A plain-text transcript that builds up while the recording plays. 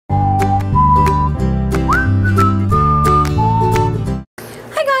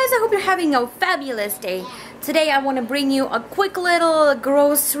having a fabulous day. Today I want to bring you a quick little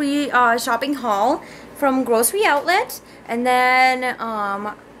grocery shopping haul from Grocery Outlet, and then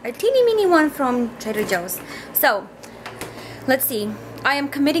a teeny mini one from Trader Joe's. So let's see. I am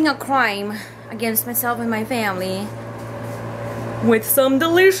committing a crime against myself and my family with some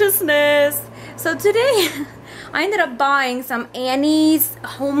deliciousness. So today I ended up buying some Annie's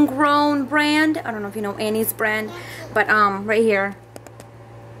homegrown brand. I don't know if you know Annie's brand, but right here,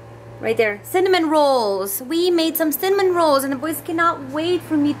 right there, cinnamon rolls. We made some cinnamon rolls and the boys cannot wait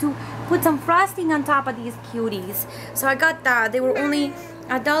for me to put some frosting on top of these cuties. So I got that. They were only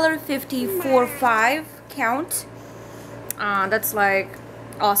 $1.50 for 5 count. That's like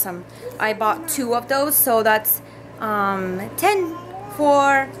awesome. I bought 2 of those, so that's 10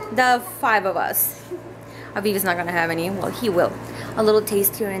 for the 5 of us. Aviva's not gonna have any. Well, he will. A little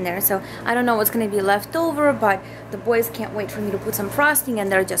taste here and there. So I don't know what's gonna be left over, but the boys can't wait for me to put some frosting,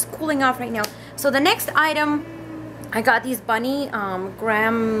 and they're just cooling off right now. So the next item, I got these bunny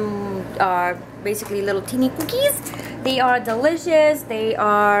graham, basically little teeny cookies. They are delicious. They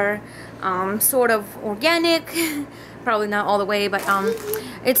are sort of organic. Probably not all the way, but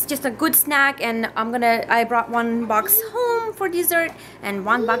it's just a good snack, and I brought 1 box home for dessert, and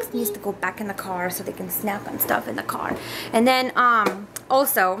 1 box needs to go back in the car so they can snack on stuff in the car. And then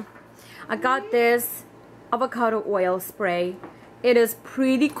also I got this avocado oil spray. It is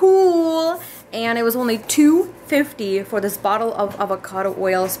pretty cool, and it was only $2.50 for this bottle of avocado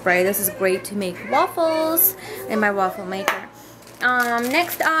oil spray. This is great to make waffles in my waffle maker.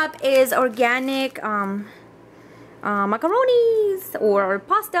 Next up is organic macaronis or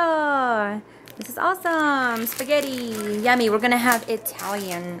pasta. This is awesome. Spaghetti, yummy. We're gonna have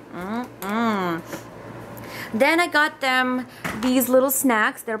Italian. Then I got them these little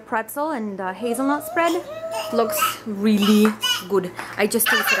snacks. They're pretzel and hazelnut spread. Looks really good. I just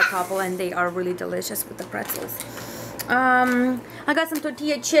tasted a couple and they are really delicious with the pretzels. I got some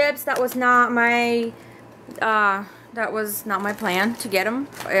tortilla chips. That was not my plan to get them.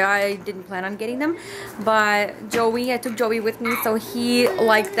 I didn't plan on getting them, but I took Joey with me, so he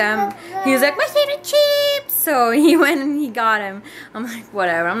liked them. He was like, my favorite chips! So he went and he got them. I'm like,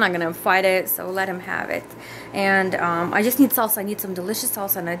 whatever, I'm not gonna fight it, so let him have it. And I just need salsa. I need some delicious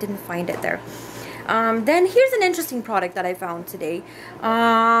salsa, and I didn't find it there. Then here's an interesting product that I found today.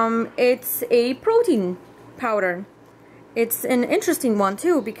 It's a protein powder. It's an interesting one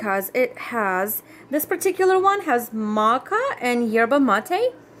too, because it has, this particular one has maca and yerba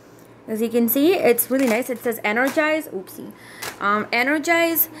mate. As you can see, it's really nice. It says energize, oopsie,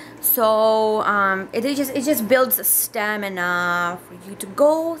 energize. So it just builds stamina for you to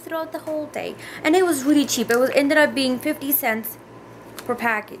go throughout the whole day. And it was really cheap. It ended up being 50 cents per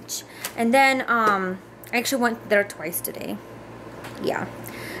package. And then I actually went there twice today. Yeah,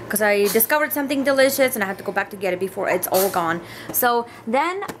 because I discovered something delicious and I had to go back to get it before it's all gone. So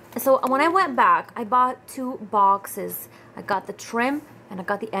when I went back, I bought 2 boxes. I got the trim and I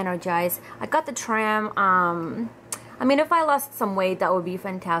got the energize. I got the trim. I mean, if I lost some weight, that would be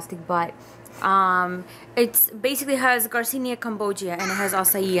fantastic, but it's basically has Garcinia Cambogia and it has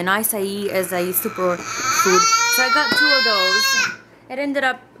acai, and acai is a super food. So I got 2 of those. It ended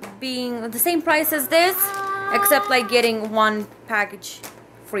up being the same price as this, except like getting 1 package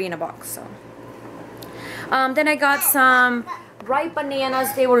free in a box. So then I got some ripe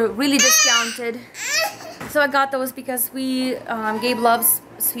bananas. They were really discounted, so I got those because Gabe loves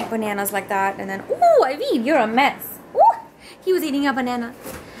sweet bananas like that. And then, ooh, Aviv, you're a mess. Ooh, he was eating a banana.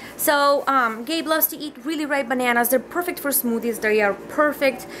 So Gabe loves to eat really ripe bananas. They're perfect for smoothies. They are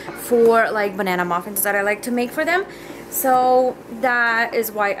perfect for like banana muffins that I like to make for them. So that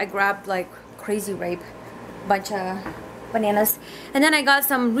is why I grabbed like crazy ripe bunch of bananas. And then I got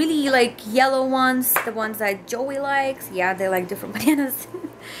some really like yellow ones, the ones that Joey likes. Yeah, they like different bananas.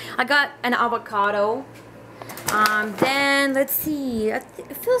 I got an avocado. Then let's see, it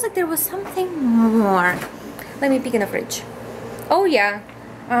feels like there was something more. Let me peek in the fridge. Oh yeah,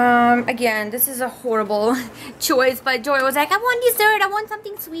 again, this is a horrible choice, but Joey was like, I want dessert, I want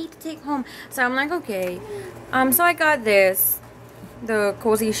something sweet to take home. So I'm like, okay. So I got this, the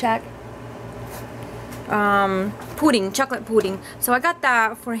Cozy Shack pudding, chocolate pudding. So I got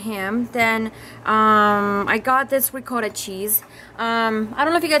that for him. Then I got this ricotta cheese. I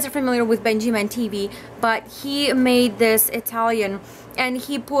don't know if you guys are familiar with Benjamin TV, but he made this Italian, and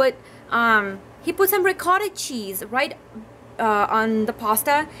he put some ricotta cheese right on the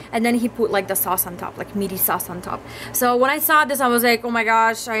pasta, and then he put like the sauce on top, like meaty sauce on top. So when I saw this, I was like, oh my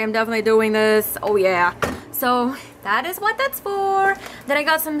gosh, I am definitely doing this. Oh yeah. So that is what that's for. Then I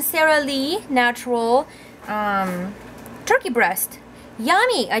got some Sara Lee natural turkey breast.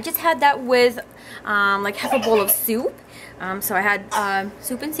 Yummy! I just had that with like half a bowl of soup. So I had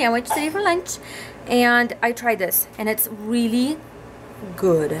soup and sandwich today for lunch, and I tried this, and it's really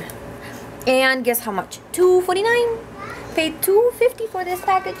good. And guess how much? $2.49. Paid $2.50 for this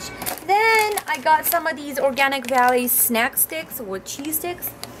package. Then I got some of these Organic Valley snack sticks or cheese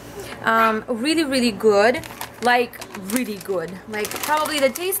sticks. Really, really good. Like, really good. Like, probably the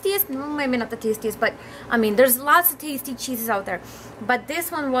tastiest. Maybe not the tastiest, but I mean, there's lots of tasty cheeses out there. But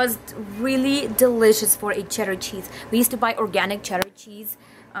this one was really delicious for a cheddar cheese. We used to buy organic cheddar cheese.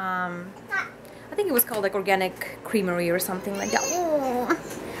 I think it was called like Organic Creamery or something like that.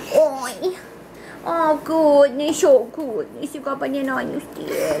 Oh, oh goodness, so goodness. You got banana on your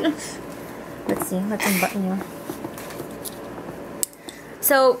still. Let's see, let's unbutton you.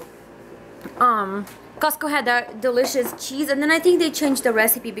 So, Costco had that delicious cheese, and then I think they changed the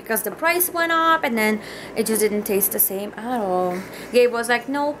recipe because the price went up, and then it just didn't taste the same at all. Gabe was like,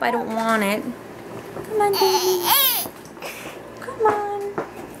 nope, I don't want it. Come on, baby. Come on.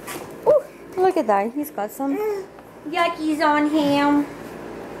 Ooh, look at that. He's got some yuckies on him.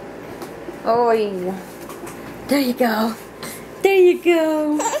 Oh, yeah. There you go. There you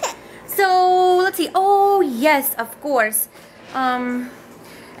go. So, let's see. Oh, yes, of course.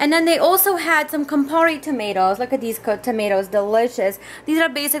 And then they also had some Campari tomatoes. Look at these tomatoes, delicious. These are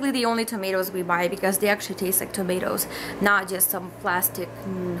basically the only tomatoes we buy because they actually taste like tomatoes, not just some plastic,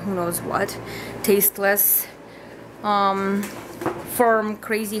 who knows what, tasteless, firm,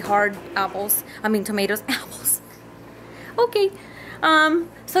 crazy hard apples. I mean tomatoes, apples. Okay.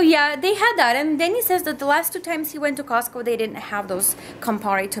 So yeah, they had that, and then he says that the last 2 times he went to Costco, they didn't have those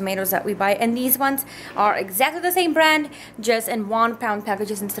Campari tomatoes that we buy, and these ones are exactly the same brand, just in 1 pound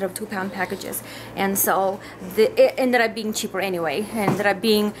packages instead of 2 pound packages. And so it ended up being cheaper anyway. It ended up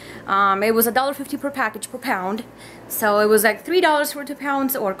being, it was $1.50 per package per pound, so it was like $3 for 2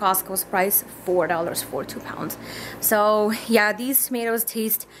 pounds, or Costco's price $4 for 2 pounds. So yeah, these tomatoes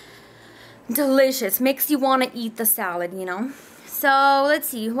taste delicious. Makes you want to eat the salad, you know. So let's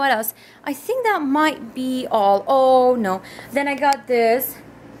see what else. I think that might be all. Oh no, then I got this.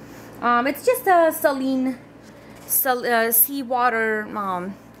 It's just a saline seawater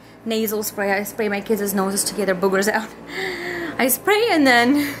nasal spray. I spray my kids' noses to get their boogers out. I spray and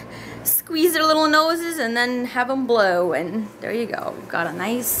then squeeze their little noses and then have them blow, and there you go. Got a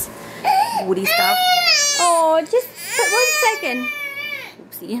nice woody stuff. Oh, just 1 second.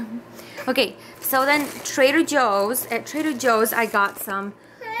 Oopsie. Okay, so then Trader Joe's. At Trader Joe's, I got some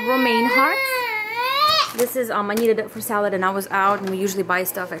romaine hearts. This is, I needed it for salad, and I was out, and we usually buy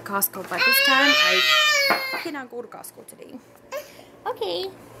stuff at Costco, but this time I cannot go to Costco today. Okay.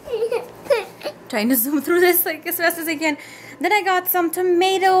 Trying to zoom through this like as fast as I can. Then I got some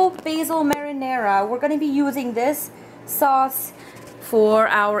tomato basil marinara. We're going to be using this sauce for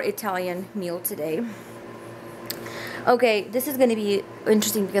our Italian meal today. Okay, this is going to be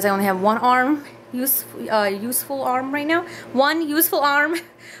interesting because I only have one arm, useful arm right now. One useful arm.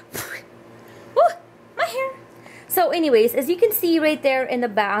 Ooh, my hair. So anyways, as you can see right there in the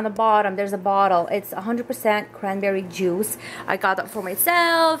on the bottom, there's a bottle. It's 100% cranberry juice. I got that for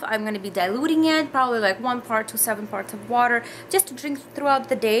myself. I'm going to be diluting it, probably like 1 part to 7 parts of water, just to drink throughout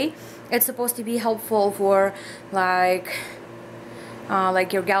the day. It's supposed to be helpful for like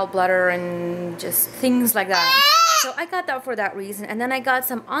your gallbladder and just things like that. So I got that for that reason. And then I got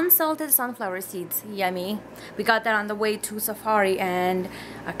some unsalted sunflower seeds. Yummy. We got that on the way to Safari, and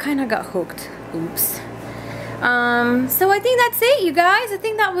I kind of got hooked. Oops. So I think that's it, you guys. I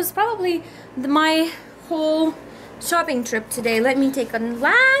think that was probably my whole shopping trip today. Let me take a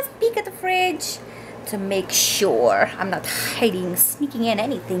last peek at the fridge to make sure I'm not hiding, sneaking in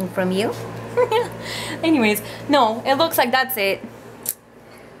anything from you. Anyways, no, it looks like that's it.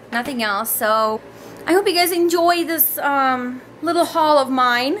 Nothing else. So I hope you guys enjoy this little haul of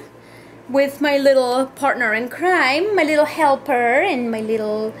mine with my little partner in crime, my little helper, and my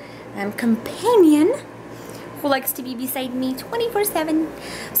little companion who likes to be beside me 24/7.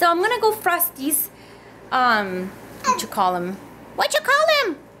 So I'm gonna go frost these, what you call them? What you call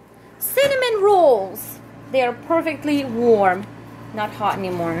them? Cinnamon rolls. They are perfectly warm, not hot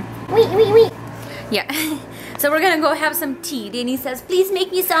anymore. Wait. Yeah. So we're gonna go have some tea. Danny says, please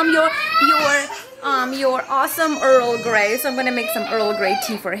make me some your awesome Earl Grey. So I'm gonna make some Earl Grey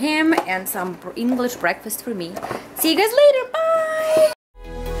tea for him and some English breakfast for me. See you guys later. Bye.